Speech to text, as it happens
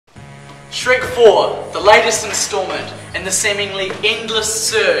Shrek 4, the latest installment in the seemingly endless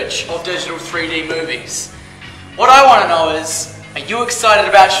surge of digital 3D movies. What I want to know is, are you excited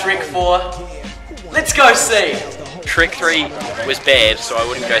about Shrek 4? Let's go see! Shrek 3 was bad, so I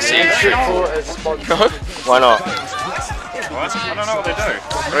wouldn't go see it. Shrek 4 is No? Why not? What? I don't know what they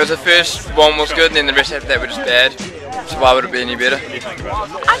do. Well, the first one was good, and then the rest after that were just bad. So why would it be any better?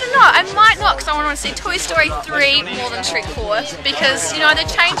 I don't know, I might not, because I want to see Toy Story 3 more than Shrek 4, because, you know, they're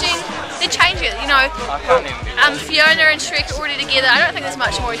changing it, you know. Fiona and Shrek are already together. I don't think there's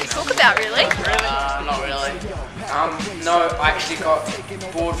much more we could talk about, really. Not really. no, I actually got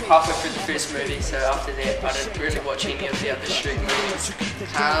bored halfway through the first movie, so after that I didn't really watch any of the other Shrek movies.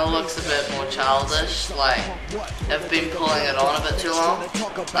 Kinda looks a bit more childish, like they've been pulling it on a bit too long.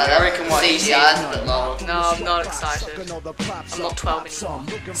 Like I reckon what CGI's a bit low. No, I'm not excited. I'm not 12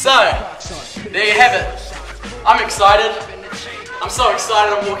 anymore. So, there you have it. I'm excited. I'm so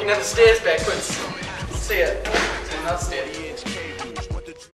excited I'm walking down the stairs backwards. See it. Another stair.